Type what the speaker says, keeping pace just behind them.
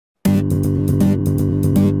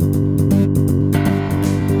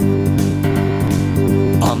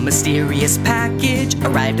mysterious package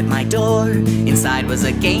arrived at my door. Inside was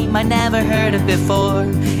a game I never heard of before.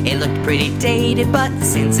 It looked pretty dated, but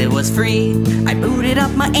since it was free, I booted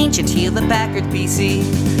up my ancient Hewlett-Packard PC.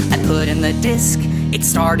 I put in the disc, it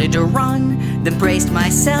started to run, then braced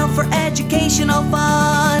myself for educational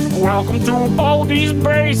fun. Welcome to Baldi's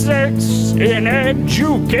Basics in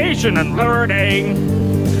Education and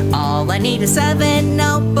Learning. All I need is 7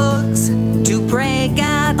 notebooks to break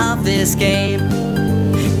out of this game.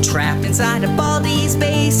 Trapped inside of Baldi's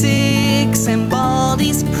Basics, and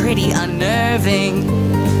Baldi's pretty unnerving.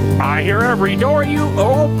 I hear every door you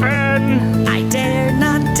open. I dare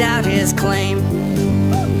not doubt his claim.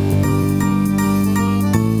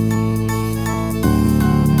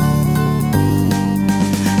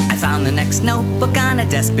 I found the next notebook on a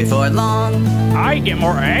desk before long. I get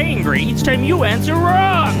more angry each time you answer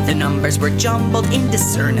wrong. The numbers were jumbled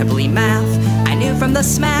indiscernibly math. I knew from the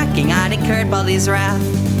smacking I'd incurred Baldi's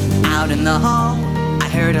wrath. Out in the hall, I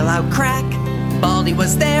heard a loud crack. Baldi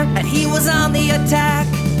was there and he was on the attack.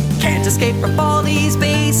 Can't escape from Baldi's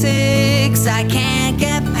Basics, I can't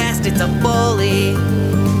get past it's a bully.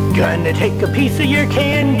 Gonna take a piece of your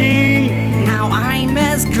candy. Now I'm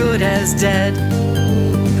as good as dead.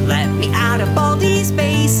 Let me out of Baldi's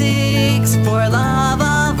Basics, for love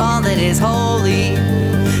of all that is holy.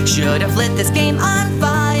 Should have lit this game on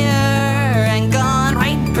fire and gone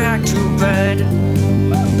right back to bed.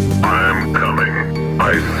 I'm coming.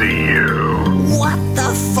 I see you. What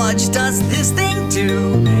the fudge does this thing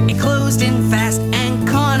do? It closed in fast and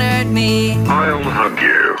cornered me. I'll hug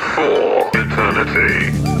you for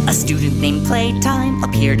eternity. A student named Playtime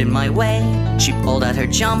appeared in my way. She pulled out her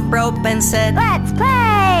jump rope and said, "Let's play!"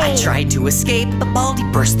 I tried to escape, but Baldi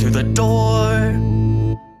burst through the door.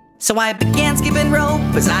 So I began skipping rope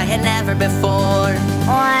as I had never before.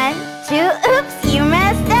 1, 2, oops, you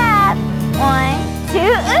messed up. 1, 2,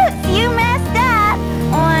 oops, you messed up.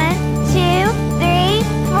 1, 2, 3,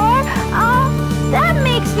 4. Oh, that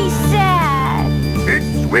makes me sad.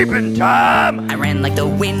 It's sweeping time. I ran like the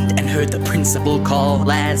wind and heard the principal call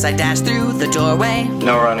as I dashed through the doorway.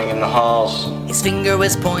 No running in the halls. His finger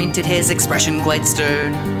was pointed, his expression quite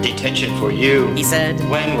stern. Detention for you. He said,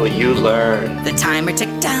 When will you learn? the timer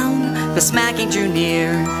ticked down, the smacking drew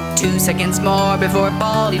near. 2 seconds more before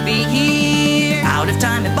Baldi'd be here. Out of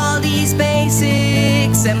time at Baldi's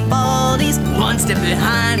Basics, and Baldi's one step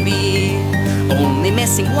behind me. Only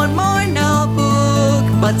missing one more notebook,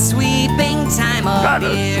 but sweeping time up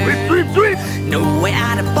here. Sweep. No way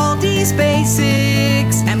out of Baldi's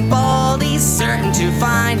Basics, and Baldi's certain to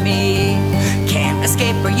find me.